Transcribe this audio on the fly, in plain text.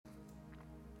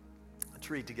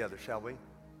read together, shall we?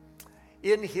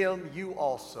 In him you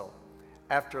also,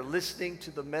 after listening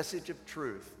to the message of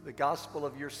truth, the gospel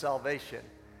of your salvation,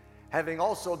 having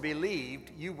also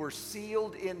believed, you were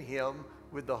sealed in him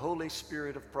with the Holy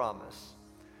Spirit of promise,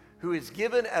 who is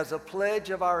given as a pledge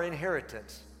of our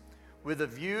inheritance, with a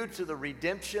view to the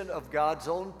redemption of God's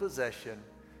own possession,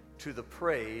 to the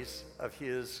praise of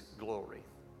his glory.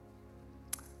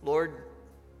 Lord,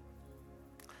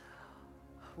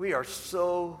 we are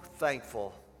so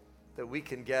thankful that we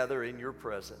can gather in your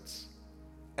presence.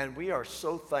 And we are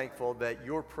so thankful that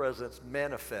your presence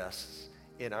manifests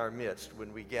in our midst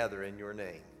when we gather in your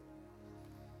name.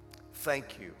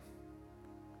 Thank you.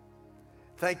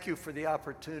 Thank you for the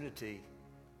opportunity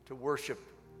to worship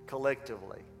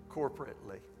collectively,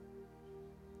 corporately.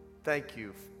 Thank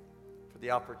you for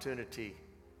the opportunity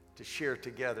to share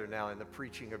together now in the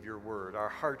preaching of your word. Our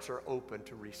hearts are open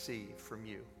to receive from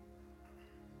you.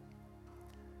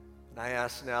 And I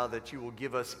ask now that you will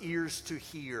give us ears to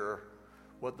hear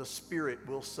what the Spirit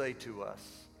will say to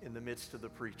us in the midst of the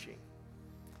preaching.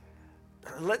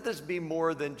 Let this be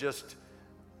more than just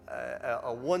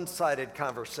a one-sided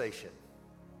conversation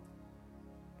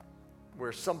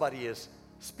where somebody is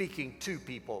speaking to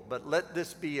people, but let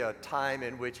this be a time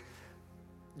in which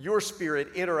your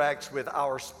Spirit interacts with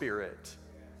our spirit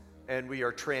and we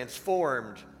are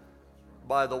transformed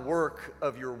by the work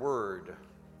of your word.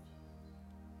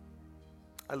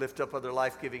 I lift up other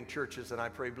life-giving churches and I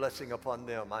pray blessing upon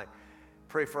them. I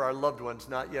pray for our loved ones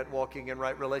not yet walking in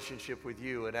right relationship with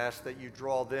you and ask that you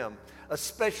draw them,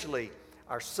 especially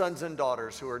our sons and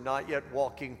daughters who are not yet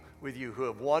walking with you, who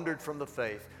have wandered from the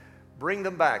faith. Bring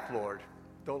them back, Lord.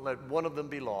 Don't let one of them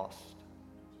be lost.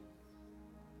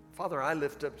 Father, I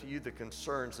lift up to you the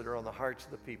concerns that are on the hearts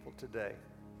of the people today.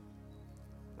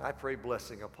 I pray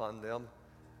blessing upon them.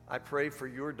 I pray for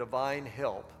your divine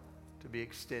help to be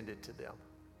extended to them.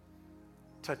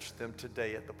 Touch them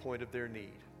today at the point of their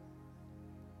need.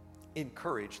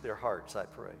 Encourage their hearts, I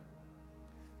pray.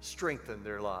 Strengthen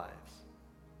their lives.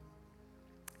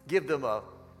 Give them a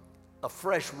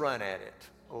fresh run at it,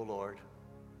 O Lord.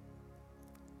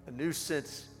 A new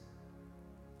sense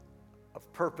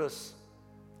of purpose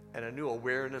and a new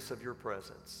awareness of your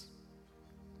presence.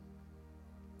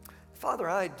 Father,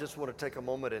 I just want to take a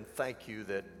moment and thank you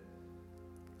that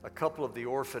a couple of the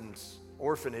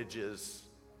orphanages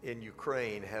in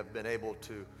Ukraine have been able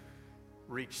to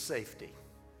reach safety.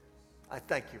 I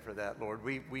thank you for that, Lord.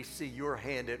 We see your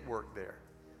hand at work there.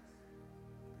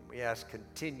 We ask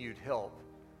continued help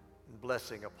and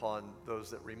blessing upon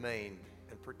those that remain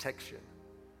and protection,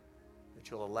 that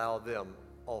you'll allow them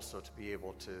also to be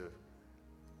able to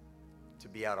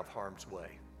be out of harm's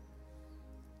way.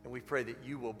 And we pray that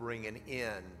you will bring an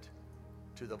end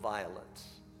to the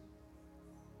violence.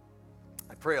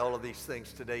 I pray all of these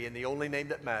things today in the only name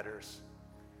that matters,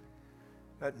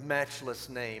 that matchless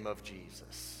name of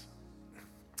Jesus.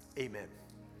 Amen.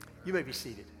 You may be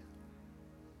seated.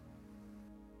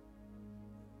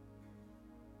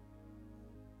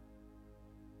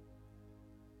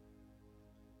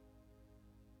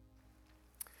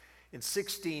 In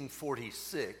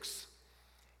 1646,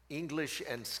 English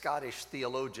and Scottish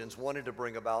theologians wanted to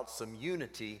bring about some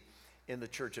unity in the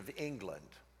Church of England.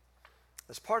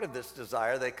 As part of this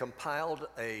desire, they compiled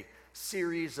a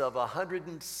series of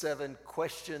 107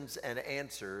 questions and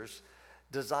answers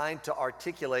designed to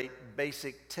articulate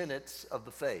basic tenets of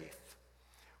the faith.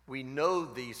 We know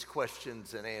these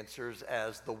questions and answers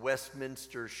as the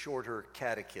Westminster Shorter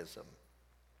Catechism.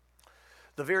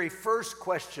 The very first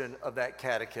question of that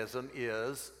catechism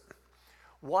is,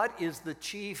 what is the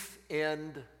chief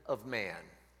end of man?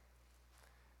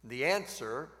 The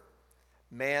answer,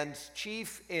 man's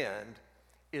chief end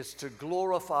is to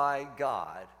glorify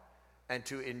God and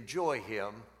to enjoy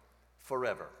him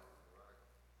forever.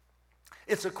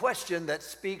 It's a question that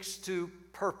speaks to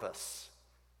purpose.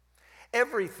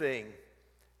 Everything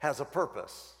has a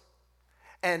purpose.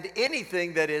 And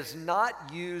anything that is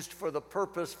not used for the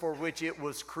purpose for which it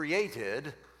was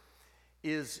created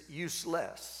is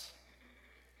useless.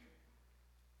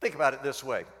 Think about it this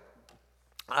way.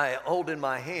 I hold in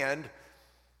my hand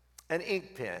an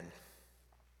ink pen.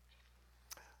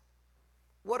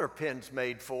 What are pens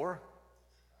made for?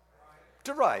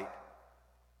 To write.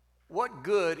 What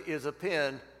good is a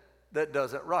pen that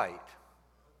doesn't write?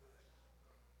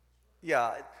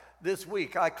 Yeah, this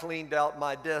week I cleaned out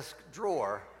my desk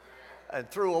drawer and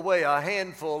threw away a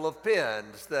handful of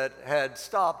pens that had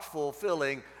stopped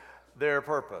fulfilling their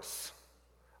purpose.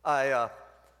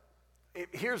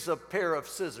 Here's a pair of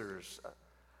scissors.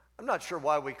 I'm not sure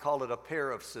why we call it a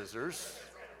pair of scissors.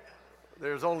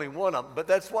 There's only one of them, but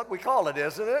that's what we call it,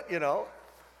 isn't it? You know.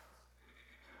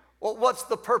 Well, what's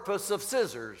the purpose of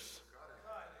scissors?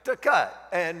 To cut.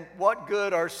 And what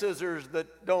good are scissors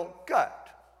that don't cut?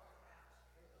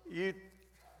 You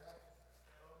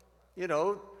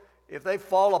know, if they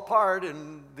fall apart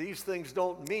and these things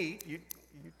don't meet, you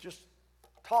just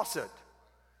toss it.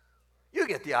 You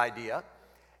get the idea.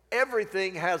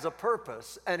 Everything has a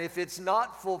purpose, and if it's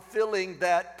not fulfilling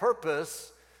that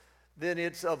purpose, then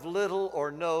it's of little or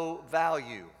no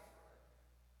value.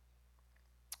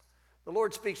 The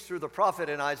Lord speaks through the prophet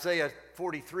in Isaiah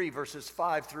 43, verses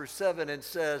 5 through 7, and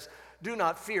says, "Do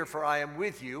not fear, for I am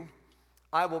with you.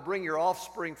 I will bring your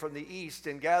offspring from the east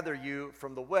and gather you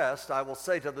from the west. I will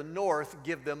say to the north,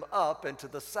 give them up, and to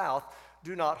the south,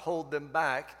 do not hold them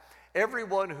back.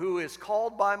 Everyone who is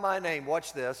called by my name,"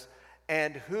 watch this,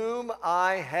 "and whom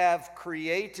I have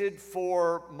created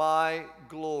for my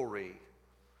glory,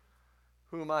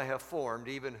 whom I have formed,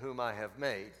 even whom I have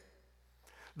made."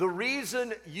 The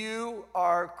reason you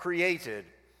are created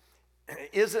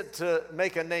isn't to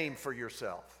make a name for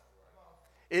yourself.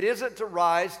 It isn't to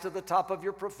rise to the top of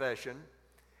your profession.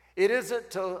 It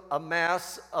isn't to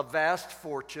amass a vast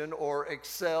fortune or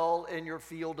excel in your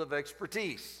field of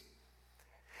expertise.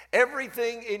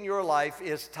 Everything in your life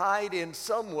is tied in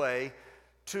some way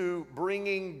to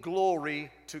bringing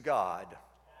glory to God.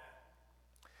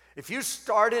 If you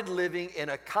started living in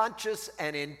a conscious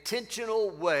and intentional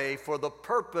way for the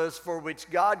purpose for which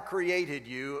God created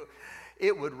you,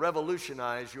 it would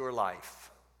revolutionize your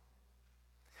life.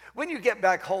 When you get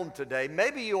back home today,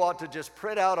 maybe you ought to just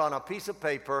print out on a piece of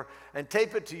paper and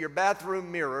tape it to your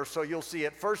bathroom mirror so you'll see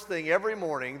it first thing every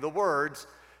morning, the words,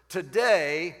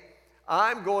 "Today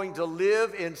I'm going to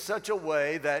live in such a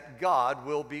way that God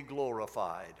will be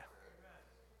glorified."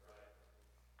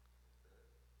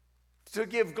 To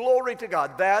give glory to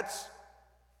God, that's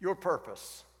your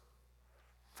purpose.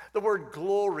 The word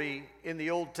glory in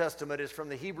the Old Testament is from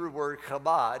the Hebrew word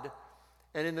chabad,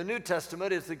 and in the New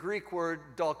Testament is the Greek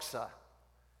word doxa.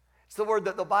 It's the word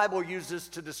that the Bible uses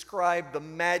to describe the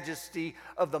majesty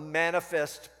of the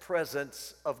manifest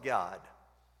presence of God.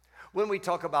 When we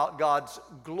talk about God's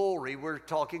glory, we're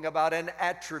talking about an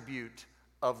attribute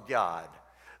of God.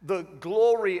 The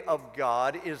glory of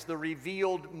God is the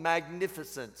revealed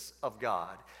magnificence of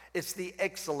God. It's the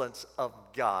excellence of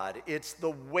God. It's the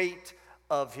weight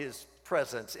of His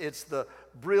presence. It's the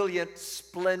brilliant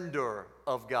splendor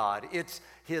of God. It's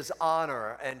His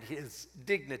honor and His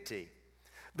dignity.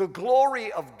 The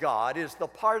glory of God is the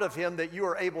part of Him that you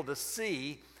are able to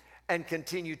see and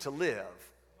continue to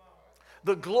live.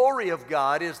 The glory of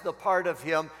God is the part of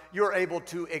Him you're able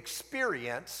to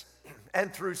experience,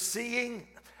 and through seeing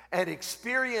and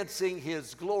experiencing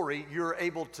His glory, you're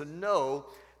able to know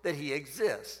that He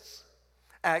exists.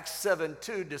 Acts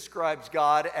 7:2 describes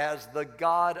God as the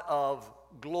God of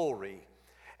glory.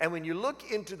 And when you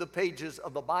look into the pages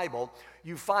of the Bible,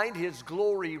 you find His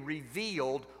glory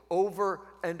revealed over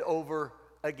and over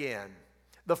again.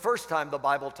 The first time the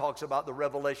Bible talks about the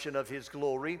revelation of His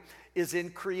glory is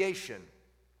in creation.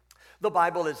 The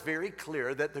Bible is very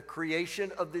clear that the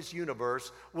creation of this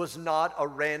universe was not a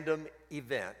random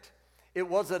event. It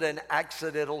wasn't an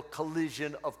accidental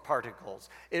collision of particles.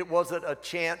 It wasn't a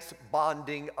chance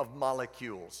bonding of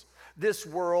molecules. This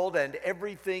world and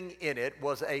everything in it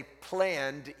was a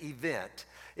planned event.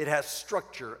 It has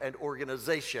structure and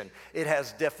organization. It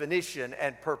has definition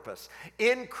and purpose.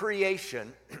 In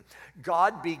creation,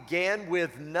 God began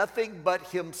with nothing but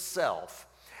Himself,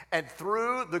 and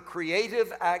through the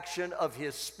creative action of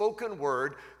His spoken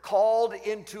word, called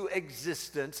into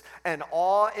existence an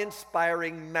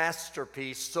awe-inspiring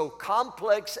masterpiece so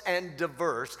complex and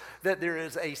diverse that there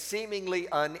is a seemingly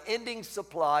unending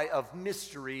supply of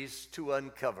mysteries to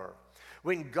uncover.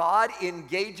 When God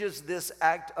engages this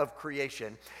act of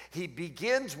creation, He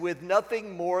begins with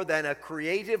nothing more than a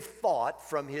creative thought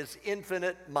from His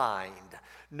infinite mind.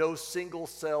 No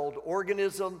single-celled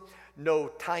organism, no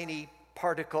tiny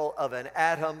particle of an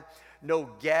atom, no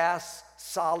gas,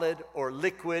 solid or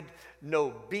liquid, no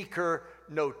beaker,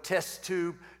 no test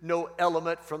tube, no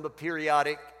element from the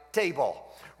periodic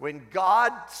table. When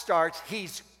God starts,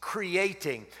 He's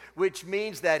creating, which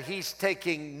means that He's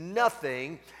taking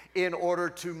nothing in order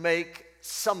to make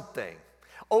something.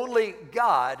 Only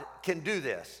God can do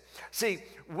this. See,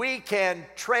 we can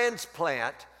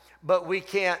transplant, but we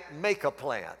can't make a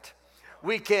plant.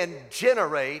 We can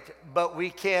generate, but we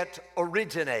can't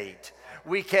originate.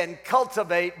 We can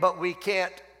cultivate, but we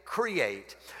can't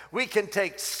create. We can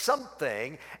take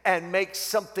something and make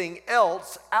something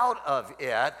else out of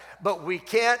it, but we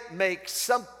can't make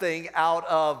something out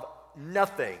of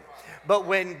nothing. But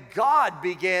when God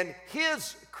began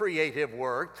His creative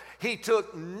work. He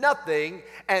took nothing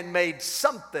and made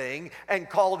something and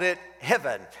called it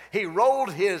heaven. He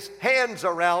rolled his hands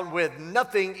around with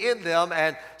nothing in them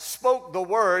and spoke the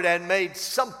word and made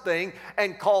something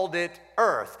and called it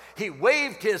earth. He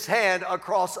waved his hand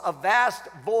across a vast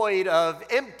void of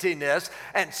emptiness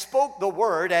and spoke the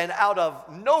word, and out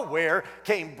of nowhere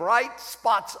came bright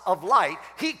spots of light.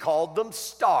 He called them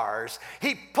stars.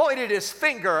 He pointed his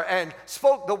finger and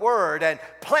spoke the word, and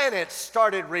planets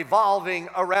started revolving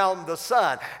around the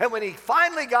sun. And when he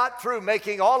finally got through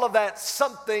making all of that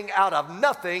something out of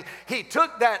nothing, he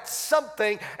took that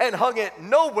something and hung it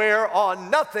nowhere on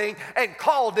nothing and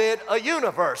called it a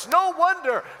universe. No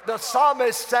wonder the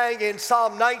psalmist sang in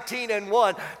Psalm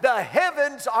 19:1, the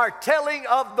heavens are telling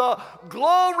of the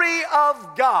glory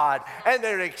of God, and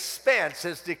their expanse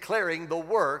is declaring the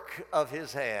work of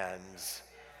his hands.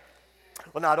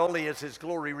 Well, not only is his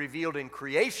glory revealed in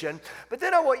creation, but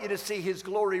then I want you to see his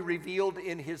glory revealed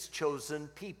in his chosen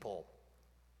people.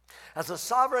 As a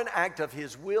sovereign act of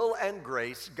his will and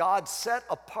grace, God set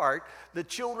apart the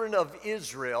children of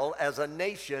Israel as a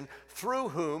nation through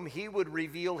whom he would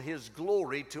reveal his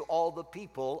glory to all the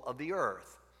people of the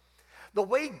earth. The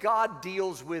way God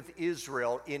deals with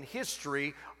Israel in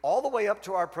history all the way up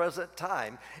to our present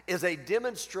time is a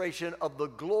demonstration of the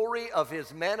glory of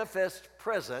his manifest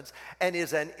presence and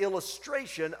is an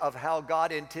illustration of how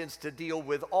God intends to deal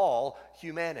with all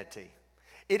humanity.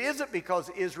 It isn't because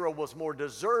Israel was more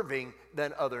deserving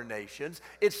than other nations.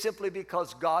 It's simply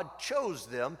because God chose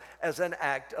them as an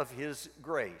act of his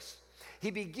grace.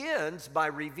 He begins by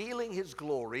revealing his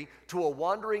glory to a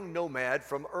wandering nomad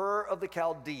from Ur of the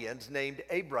Chaldeans named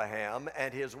Abraham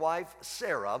and his wife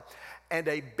Sarah, and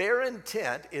a barren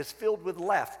tent is filled with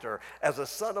laughter as a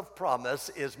son of promise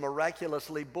is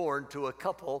miraculously born to a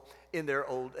couple in their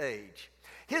old age.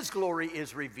 His glory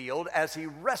is revealed as he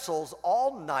wrestles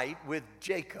all night with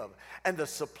Jacob, and the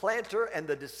supplanter and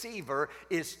the deceiver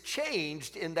is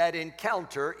changed in that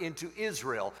encounter into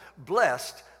Israel,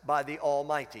 blessed by the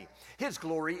Almighty. His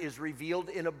glory is revealed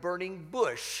in a burning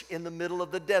bush in the middle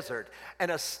of the desert,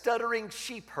 and a stuttering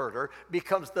sheep herder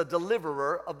becomes the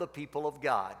deliverer of the people of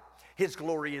God. His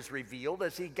glory is revealed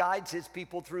as he guides his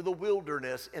people through the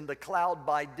wilderness in the cloud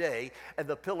by day and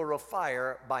the pillar of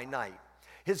fire by night.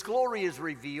 His glory is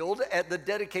revealed at the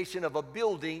dedication of a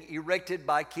building erected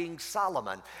by King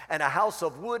Solomon, and a house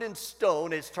of wood and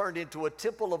stone is turned into a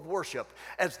temple of worship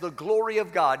as the glory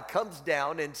of God comes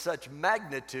down in such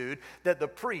magnitude that the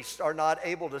priests are not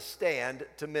able to stand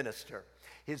to minister.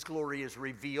 His glory is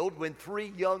revealed when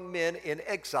 3 young men in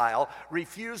exile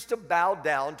refuse to bow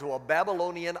down to a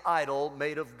Babylonian idol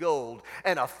made of gold,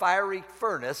 and a fiery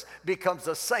furnace becomes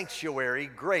a sanctuary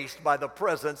graced by the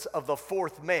presence of the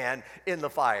 4th man in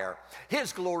the fire.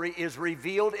 His glory is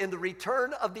revealed in the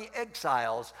return of the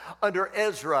exiles under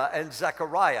Ezra and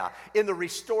Zechariah, in the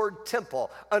restored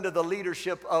temple under the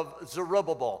leadership of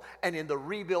Zerubbabel, and in the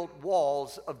rebuilt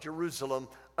walls of Jerusalem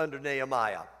under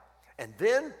Nehemiah. And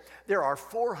then there are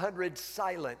 400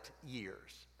 silent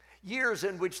years, years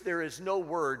in which there is no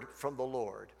word from the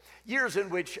Lord, years in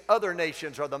which other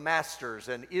nations are the masters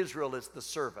and Israel is the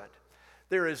servant.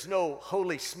 There is no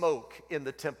holy smoke in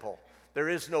the temple. There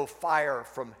is no fire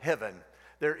from heaven.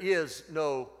 There is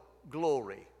no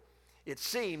glory. It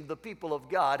seemed the people of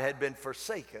God had been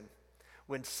forsaken,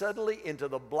 when suddenly into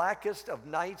the blackest of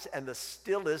nights and the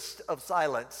stillest of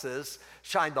silences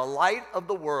shined the light of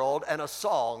the world, and a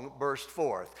song burst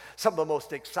forth. Some of the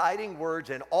most exciting words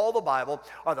in all the Bible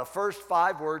are the first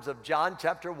 5 words of John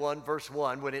chapter 1, verse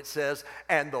 1, when it says,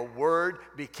 "And the Word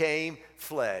became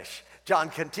flesh." John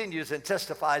continues and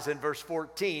testifies in verse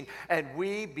 14, "And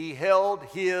we beheld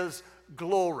his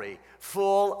glory,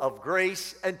 full of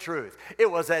grace and truth."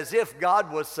 It was as if God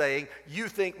was saying, you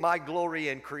think my glory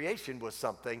in creation was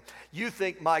something. You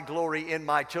think my glory in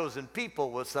my chosen people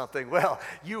was something. Well,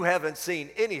 you haven't seen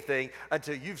anything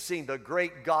until you've seen the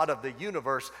great God of the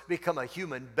universe become a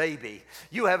human baby.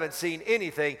 You haven't seen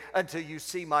anything until you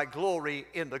see my glory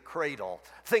in the cradle.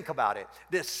 Think about it.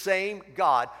 This same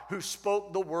God who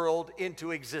spoke the world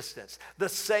into existence, the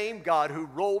same God who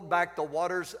rolled back the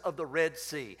waters of the Red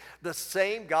Sea, the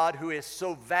same God who is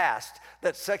so vast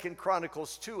that 2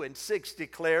 Chronicles 2 and 6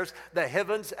 declares the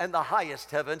heavens and the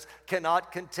highest heavens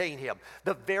cannot contain him.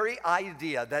 The very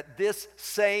idea that this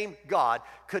same God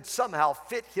could somehow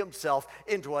fit himself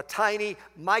into a tiny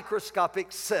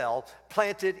microscopic cell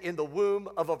planted in the womb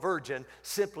of a virgin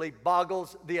simply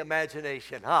boggles the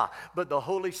imagination. But the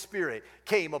Holy Spirit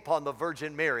came upon the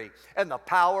Virgin Mary, and the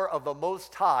power of the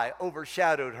Most High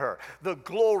overshadowed her. The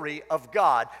glory of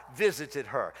God visited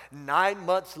her. 9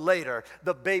 months later,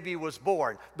 the baby was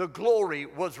born. The glory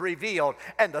was revealed,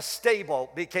 and the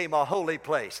stable became a holy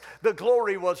place. The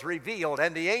glory was revealed,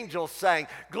 and the angels sang,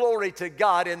 "Glory to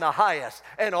God in the highest,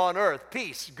 and on earth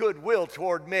peace, goodwill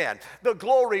toward men." The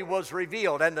glory was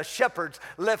revealed, and the shepherds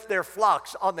left their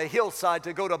flocks on the hillside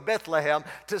to go to Bethlehem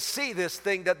to see this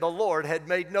thing that the Lord had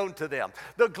made known to them.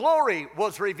 The glory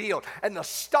was revealed, and the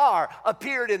star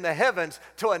appeared in the heavens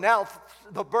to announce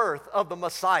the birth of the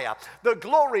Messiah. The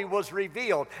glory was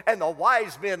revealed, and the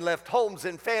wise men left homes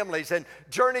and families and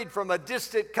journeyed from a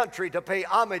distant country to pay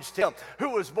homage to him who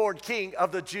was born King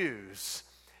of the Jews.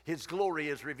 His glory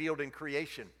is revealed in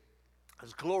creation.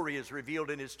 His glory is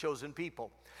revealed in his chosen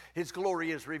people. His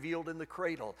glory is revealed in the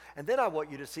cradle. And then I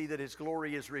want you to see that his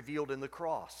glory is revealed in the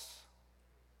cross.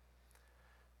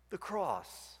 The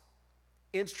cross,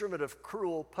 instrument of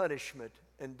cruel punishment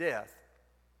and death.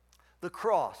 The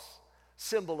cross,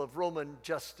 symbol of Roman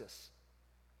justice.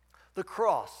 The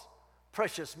cross,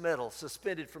 precious metal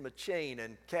suspended from a chain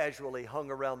and casually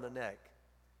hung around the neck.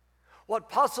 What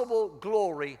possible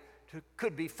glory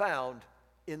could be found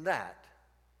in that?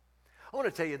 I want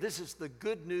to tell you, this is the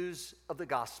good news of the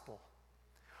gospel.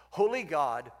 Holy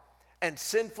God and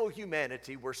sinful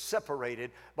humanity were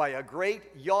separated by a great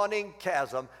yawning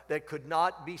chasm that could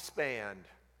not be spanned.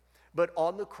 But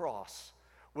on the cross,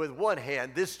 with one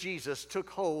hand, this Jesus took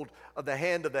hold of the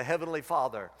hand of the Heavenly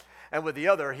Father, and with the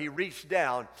other, he reached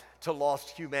down to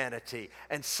lost humanity,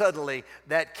 and suddenly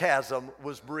that chasm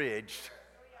was bridged.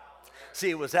 See,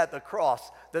 it was at the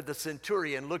cross that the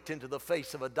centurion looked into the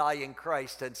face of a dying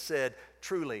Christ and said,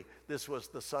 "Truly, this was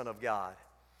the Son of God."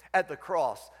 At the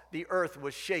cross, the earth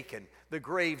was shaken, the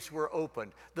graves were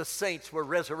opened, the saints were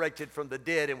resurrected from the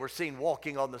dead and were seen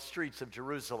walking on the streets of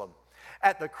Jerusalem.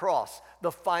 At the cross,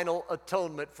 the final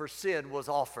atonement for sin was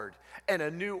offered, and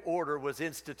a new order was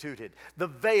instituted. The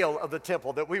veil of the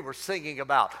temple that we were singing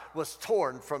about was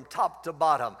torn from top to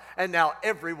bottom, and now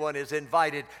everyone is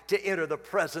invited to enter the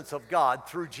presence of God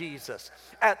through Jesus.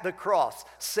 At the cross,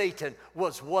 Satan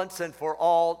was once and for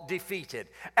all defeated.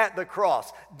 At the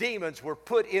cross, demons were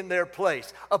put in their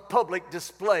place. A public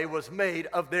display was made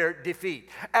of their defeat.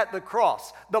 At the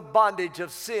cross, the bondage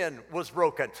of sin was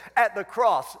broken. At the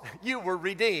cross, you were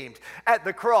redeemed. At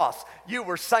the cross, you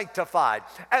were sanctified.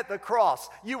 At the cross,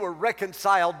 you were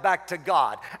reconciled back to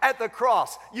God. At the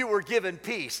cross, you were given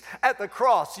peace. At the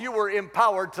cross, you were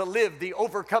empowered to live the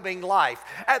overcoming life.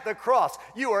 At the cross,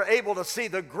 you are able to see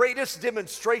the greatest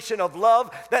demonstration of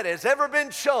love that has ever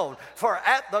been shown. For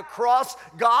at the cross,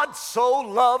 God so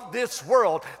loved this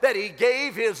world that he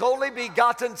gave his only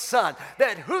begotten Son,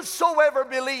 that whosoever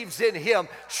believes in him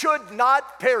should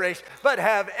not perish, but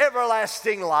have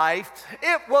everlasting life.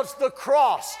 It was the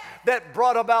cross that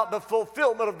brought about the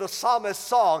fulfillment of the psalmist's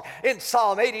song in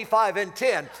Psalm 85 and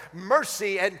 10.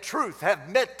 Mercy and truth have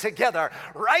met together.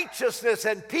 Righteousness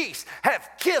and peace have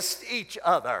kissed each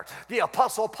other. The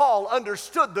Apostle Paul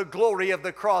understood the glory of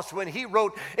the cross when he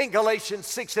wrote in Galatians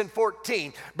 6 and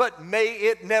 14, "But may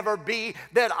it never be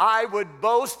that I would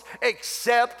boast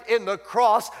except in the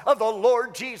cross of the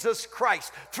Lord Jesus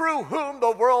Christ, through whom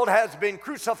the world has been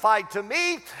crucified to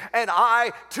me, and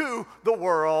I to the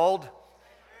world."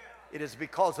 It is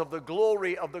because of the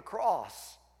glory of the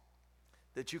cross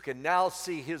that you can now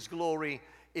see his glory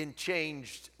in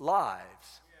changed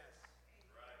lives.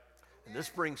 And this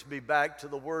brings me back to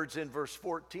the words in verse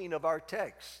 14 of our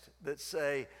text that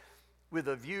say, "With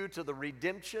a view to the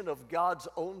redemption of God's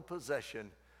own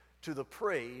possession, to the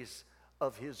praise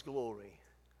of his glory."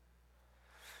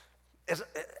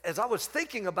 As I was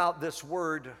thinking about this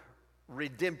word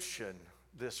redemption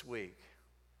this week,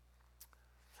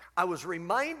 I was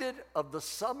reminded of the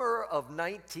summer of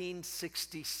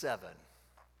 1967.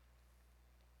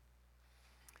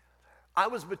 I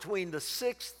was between the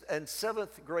 6th and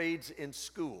 7th grades in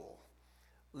school,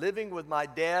 living with my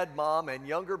dad, mom, and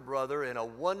younger brother in a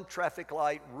one traffic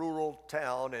light rural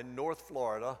town in North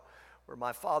Florida, where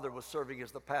my father was serving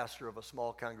as the pastor of a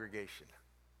small congregation.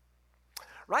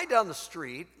 Right down the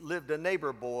street lived a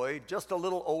neighbor boy just a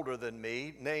little older than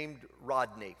me named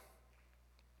Rodney.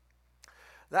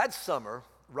 That summer,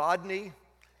 Rodney,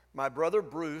 my brother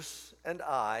Bruce, and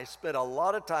I spent a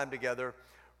lot of time together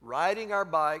riding our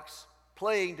bikes,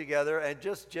 playing together, and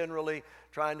just generally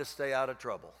trying to stay out of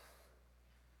trouble.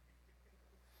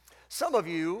 Some of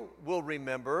you will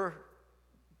remember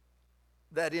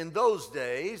that in those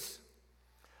days,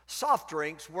 Soft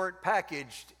drinks weren't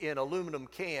packaged in aluminum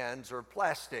cans or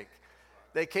plastic.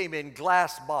 They came in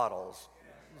glass bottles.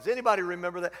 Does anybody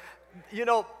remember that? You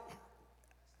know,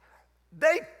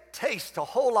 they taste a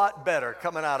whole lot better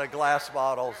coming out of glass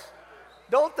bottles,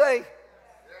 don't they?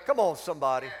 Come on,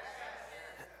 somebody.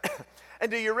 And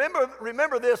do you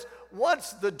remember this?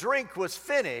 Once the drink was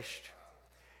finished,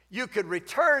 you could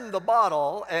return the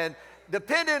bottle, and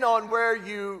depending on where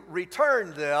you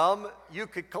returned them, you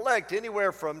could collect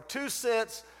anywhere from 2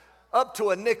 cents up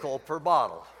to a nickel per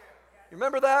bottle. You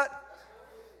remember that?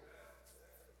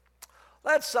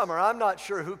 That summer, I'm not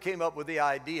sure who came up with the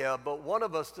idea, but one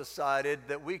of us decided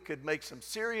that we could make some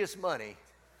serious money.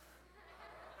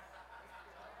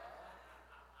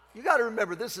 You got to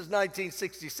remember, this is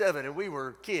 1967, and we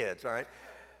were kids, all right?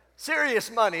 Serious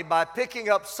money by picking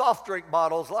up soft drink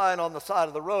bottles lying on the side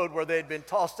of the road where they'd been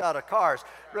tossed out of cars.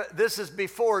 This is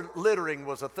before littering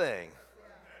was a thing,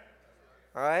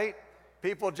 all right?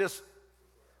 People just,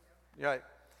 right?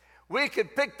 We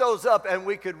could pick those up and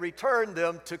we could return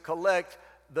them to collect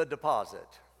the deposit.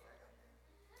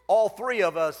 All 3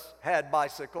 of us had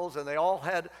bicycles, and they all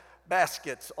had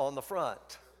baskets on the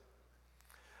front.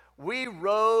 We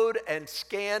rode and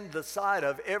scanned the side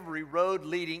of every road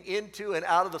leading into and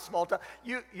out of the small town.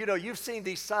 You know, you've seen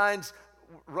these signs,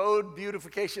 road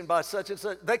beautification by such and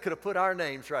such. They could have put our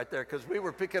names right there because we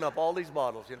were picking up all these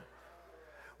bottles, you know.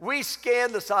 We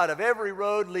scanned the side of every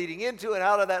road leading into and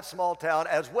out of that small town,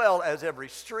 as well as every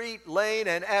street, lane,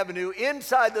 and avenue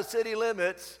inside the city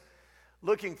limits,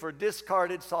 looking for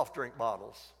discarded soft drink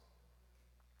bottles.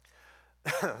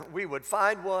 We would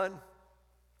find one,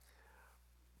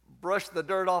 brush the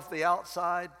dirt off the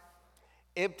outside,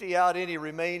 empty out any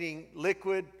remaining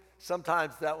liquid.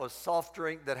 Sometimes that was soft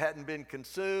drink that hadn't been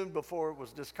consumed before it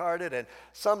was discarded, and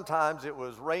sometimes it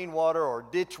was rainwater or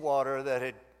ditch water that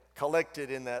had collected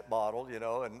in that bottle, you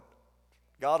know, and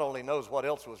God only knows what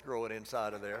else was growing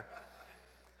inside of there.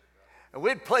 And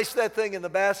we'd place that thing in the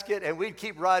basket, and we'd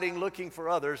keep riding looking for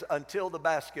others until the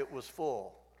basket was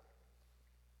full.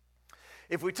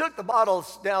 If we took the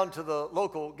bottles down to the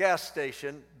local gas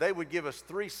station, they would give us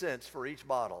 3 cents for each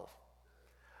bottle.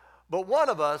 But one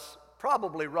of us,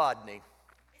 probably Rodney,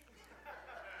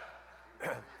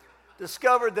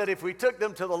 discovered that if we took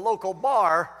them to the local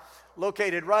bar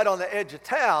located right on the edge of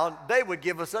town, they would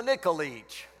give us a nickel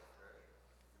each.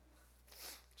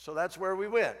 So that's where we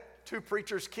went. 2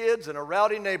 preacher's kids and a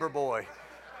rowdy neighbor boy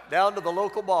down to the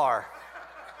local bar.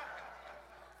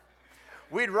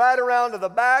 We'd ride around to the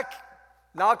back,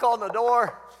 knock on the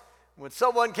door. When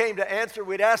someone came to answer,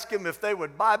 we'd ask them if they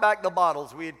would buy back the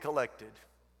bottles we had collected.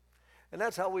 And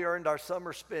that's how we earned our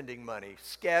summer spending money,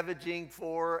 scavenging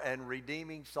for and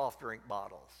redeeming soft drink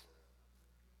bottles.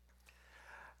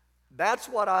 That's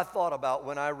what I thought about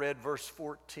when I read verse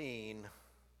 14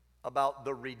 about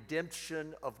the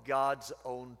redemption of God's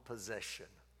own possession.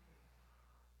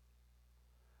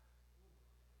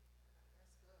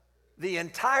 The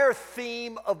entire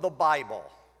theme of the Bible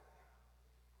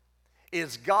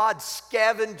is God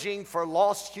scavenging for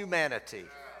lost humanity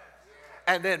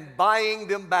and then buying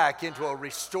them back into a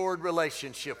restored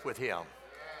relationship with Him.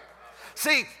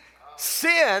 See,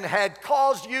 sin had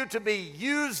caused you to be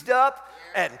used up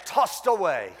and tossed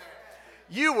away.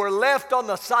 You were left on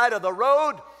the side of the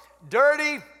road,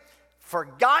 dirty,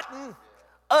 forgotten,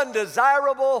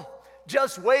 undesirable,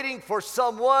 just waiting for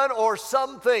someone or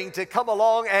something to come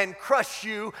along and crush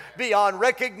you beyond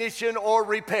recognition or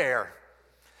repair.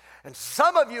 And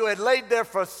some of you had laid there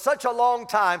for such a long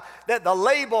time that the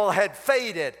label had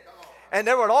faded, and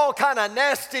there were all kind of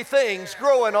nasty things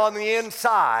growing on the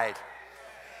inside.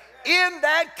 In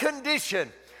that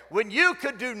condition, when you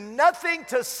could do nothing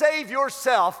to save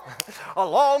yourself,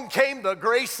 along came the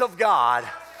grace of God.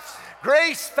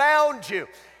 Grace found you.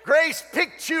 Grace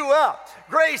picked you up.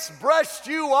 Grace brushed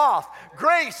you off.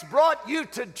 Grace brought you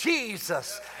to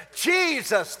Jesus.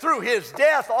 Jesus, through His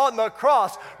death on the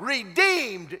cross,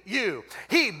 redeemed you.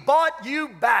 He bought you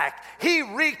back. He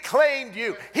reclaimed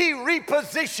you. He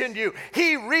repositioned you.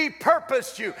 He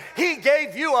repurposed you. He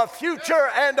gave you a future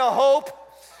and a hope.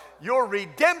 Your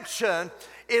redemption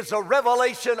is a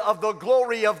revelation of the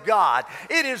glory of God.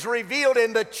 It is revealed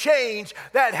in the change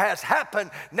that has happened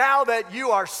now that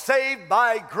you are saved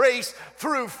by grace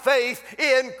through faith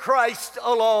in Christ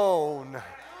alone.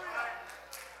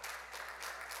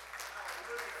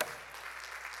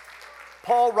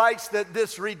 Paul writes that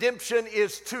this redemption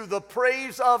is to the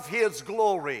praise of His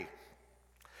glory.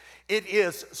 It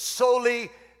is Soli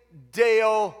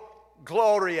Deo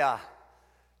Gloria,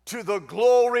 to the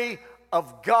glory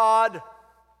of God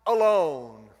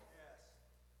alone.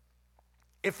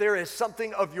 If there is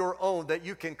something of your own that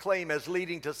you can claim as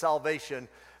leading to salvation,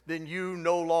 then you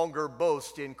no longer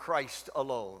boast in Christ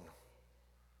alone.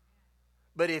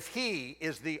 But if He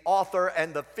is the author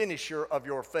and the finisher of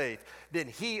your faith, then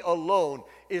He alone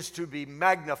is to be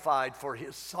magnified for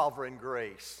His sovereign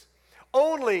grace.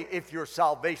 Only if your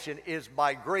salvation is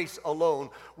by grace alone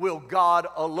will God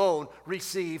alone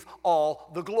receive all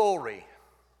the glory.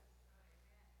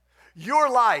 Your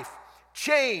life,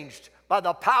 changed by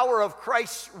the power of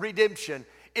Christ's redemption,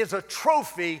 is a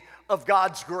trophy of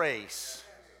God's grace.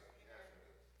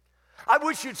 I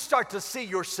wish you'd start to see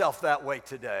yourself that way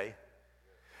today.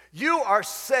 You are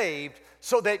saved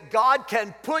so that God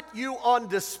can put you on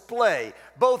display,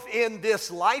 both in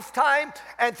this lifetime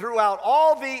and throughout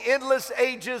all the endless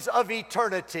ages of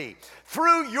eternity.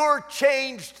 Through your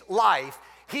changed life,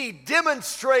 He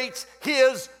demonstrates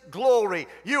His glory.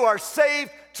 You are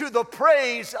saved to the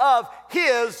praise of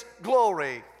His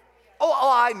glory. Oh,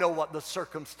 I know what the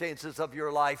circumstances of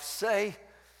your life say.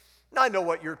 I know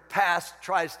what your past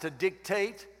tries to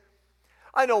dictate.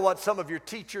 I know what some of your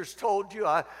teachers told you.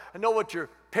 I know what your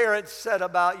parents said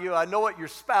about you. I know what your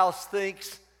spouse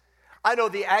thinks. I know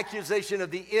the accusation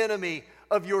of the enemy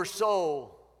of your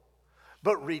soul.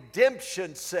 But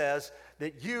redemption says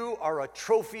that you are a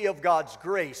trophy of God's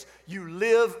grace. You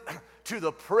live to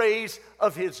the praise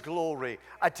of His glory.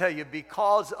 I tell you,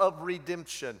 because of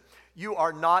redemption, you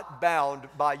are not bound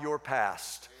by your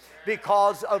past.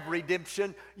 Because of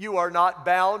redemption, you are not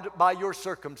bound by your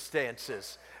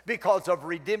circumstances. Because of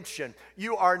redemption,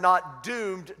 you are not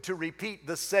doomed to repeat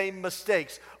the same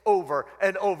mistakes over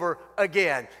and over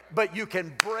again. But you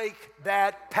can break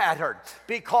that pattern.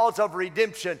 Because of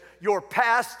redemption, your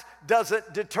past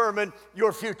doesn't determine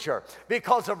your future.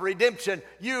 Because of redemption,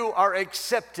 you are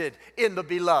accepted in the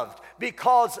beloved.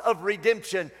 Because of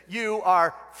redemption, you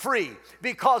are free.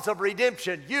 Because of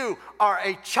redemption, you are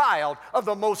a child of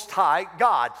the Most High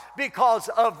God. Because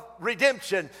of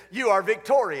redemption, you are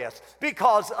victorious.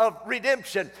 Because of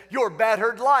redemption, your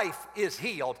battered life is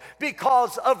healed.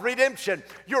 Because of redemption,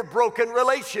 your broken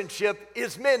relationship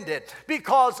is mended.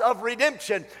 Because of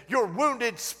redemption, your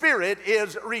wounded spirit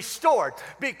is restored.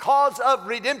 Because of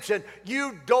redemption,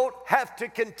 you don't have to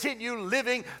continue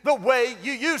living the way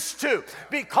you used to.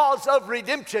 Because of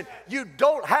redemption, you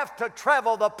don't have to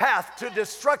travel the path to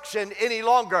destruction any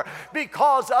longer.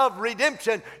 Because of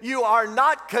redemption, you are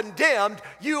not condemned,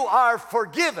 you are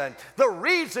forgiven. The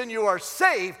reason you are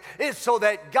saved is so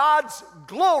that God's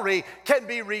glory can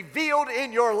be revealed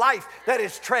in your life that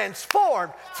is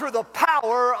transformed through the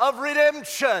power of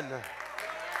redemption.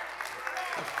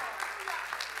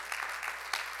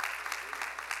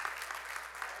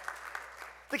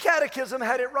 The Catechism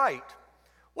had it right.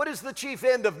 What is the chief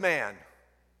end of man?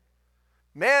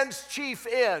 Man's chief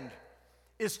end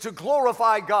is to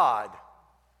glorify God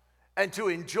and to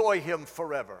enjoy Him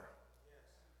forever.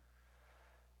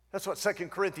 That's what 2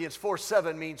 Corinthians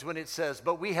 4:7 means when it says,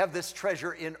 "But we have this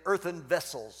treasure in earthen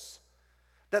vessels,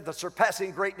 that the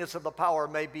surpassing greatness of the power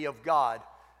may be of God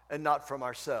and not from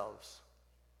ourselves."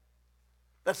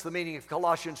 That's the meaning of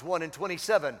Colossians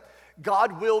 1:27.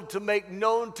 God willed to make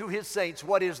known to His saints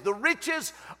what is the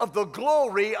riches of the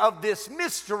glory of this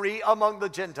mystery among the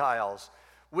Gentiles,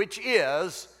 which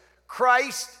is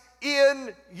Christ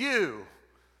in you,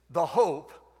 the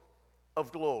hope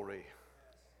of glory.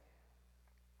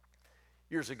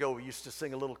 Years ago, we used to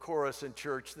sing a little chorus in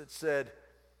church that said,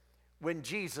 "When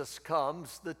Jesus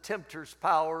comes, the tempter's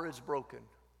power is broken.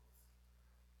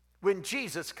 When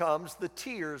Jesus comes, the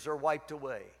tears are wiped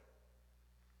away.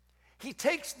 He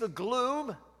takes the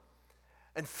gloom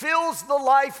and fills the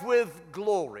life with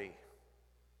glory."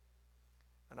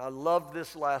 And I love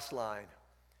this last line.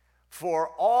 "For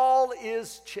all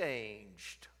is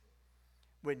changed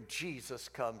when Jesus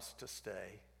comes to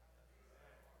stay."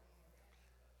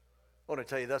 I want to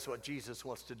tell you that's what Jesus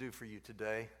wants to do for you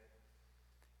today.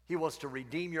 He wants to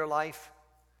redeem your life.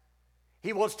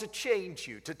 He wants to change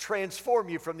you, to transform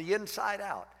you from the inside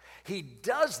out. He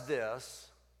does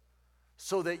this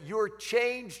so that your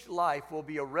changed life will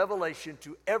be a revelation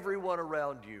to everyone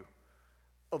around you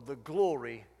of the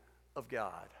glory of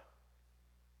God.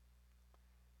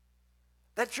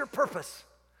 That's your purpose,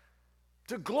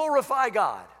 to glorify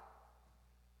God.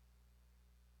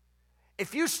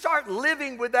 If you start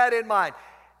living with that in mind,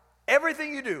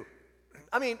 everything you do,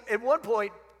 at one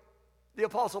point, the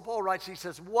Apostle Paul writes, he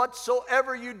says,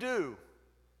 "Whatsoever you do,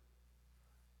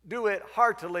 do it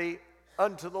heartily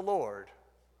unto the Lord."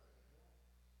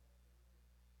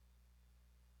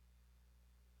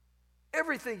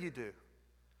 Everything you do.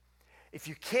 If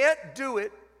you can't do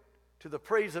it to the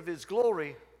praise of His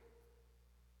glory,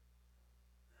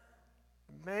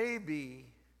 maybe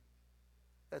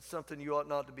that's something you ought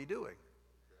not to be doing.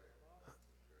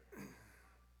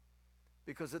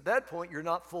 Because at that point, you're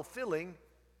not fulfilling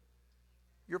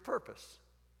your purpose.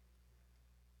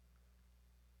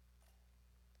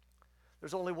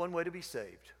 There's only one way to be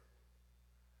saved.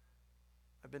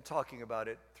 I've been talking about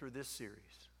it through this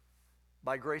series.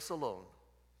 By grace alone,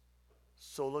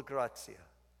 sola gratia.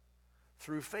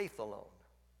 Through faith alone,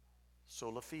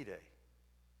 sola fide.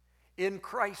 In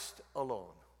Christ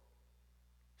alone,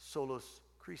 solus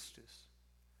Christus.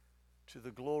 To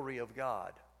the glory of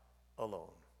God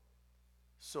alone,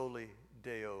 soli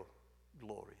Deo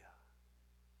gloria.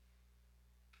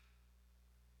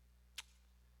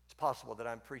 It's possible that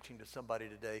I'm preaching to somebody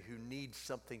today who needs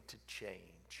something to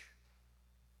change.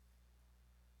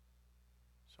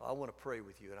 So I want to pray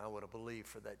with you, and I want to believe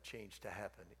for that change to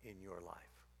happen in your life.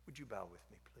 Would you bow with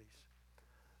me, please?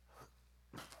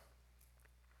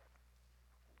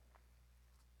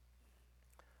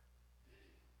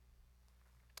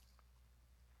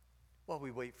 While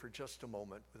we wait for just a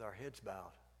moment with our heads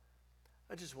bowed,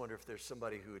 I just wonder if there's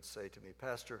somebody who would say to me,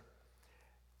 Pastor,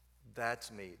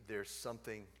 that's me. There's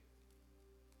something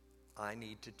I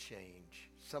need to change.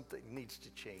 Something needs to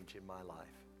change in my life.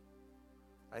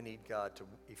 I need God to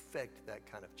effect that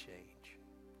kind of change.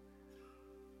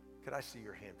 Could I see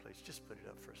your hand, please? Just put it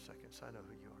up for a second so I know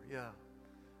who you are. Yeah,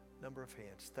 number of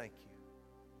hands. Thank you.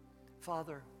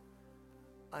 Father,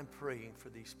 I'm praying for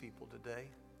these people today.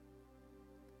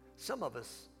 Some of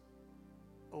us,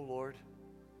 oh Lord,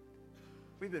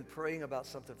 we've been praying about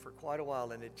something for quite a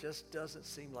while and it just doesn't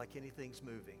seem like anything's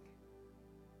moving.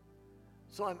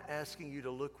 So I'm asking you to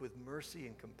look with mercy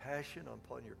and compassion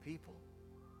upon your people.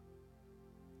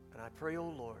 And I pray,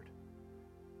 oh Lord,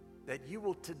 that you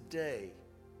will today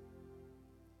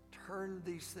turn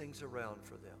these things around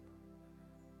for them.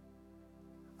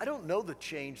 I don't know the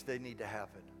change they need to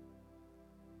happen,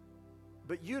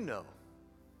 but you know.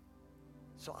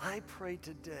 So I pray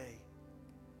today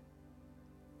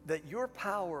that your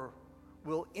power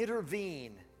will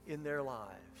intervene in their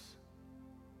lives.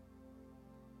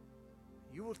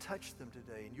 You will touch them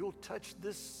today, and you'll touch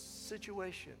this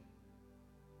situation.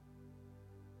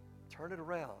 Turn it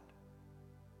around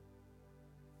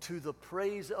to the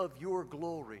praise of your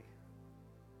glory.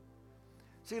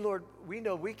 See, Lord, we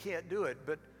know we can't do it,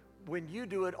 but when you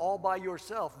do it all by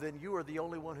yourself, then you are the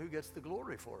only one who gets the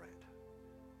glory for it.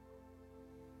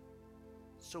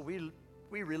 So we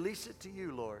release it to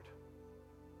you, Lord.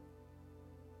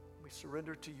 We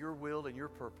surrender to your will and your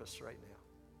purpose right now.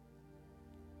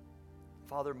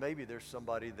 Father, maybe there's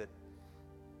somebody that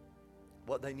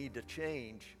what they need to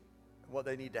change, what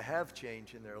they need to have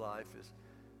change in their life is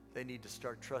they need to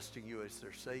start trusting you as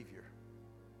their Savior.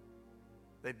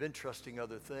 They've been trusting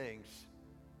other things.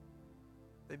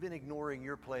 They've been ignoring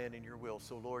your plan and your will.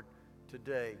 So, Lord,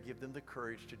 today, give them the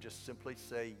courage to just simply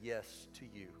say yes to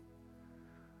you.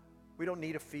 We don't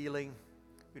need a feeling.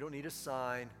 We don't need a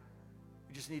sign.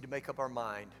 We just need to make up our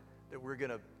mind that we're going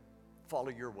to follow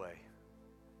your way.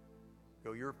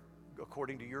 Go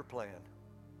according to your plan.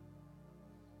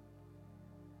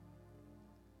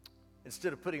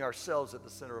 Instead of putting ourselves at the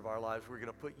center of our lives, we're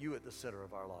going to put you at the center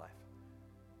of our life.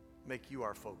 Make you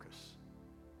our focus.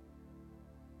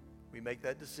 We make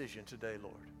that decision today,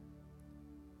 Lord.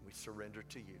 We surrender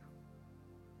to you.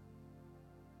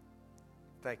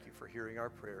 Thank you for hearing our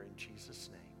prayer in Jesus'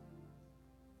 name.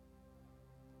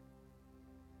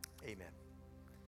 Amen.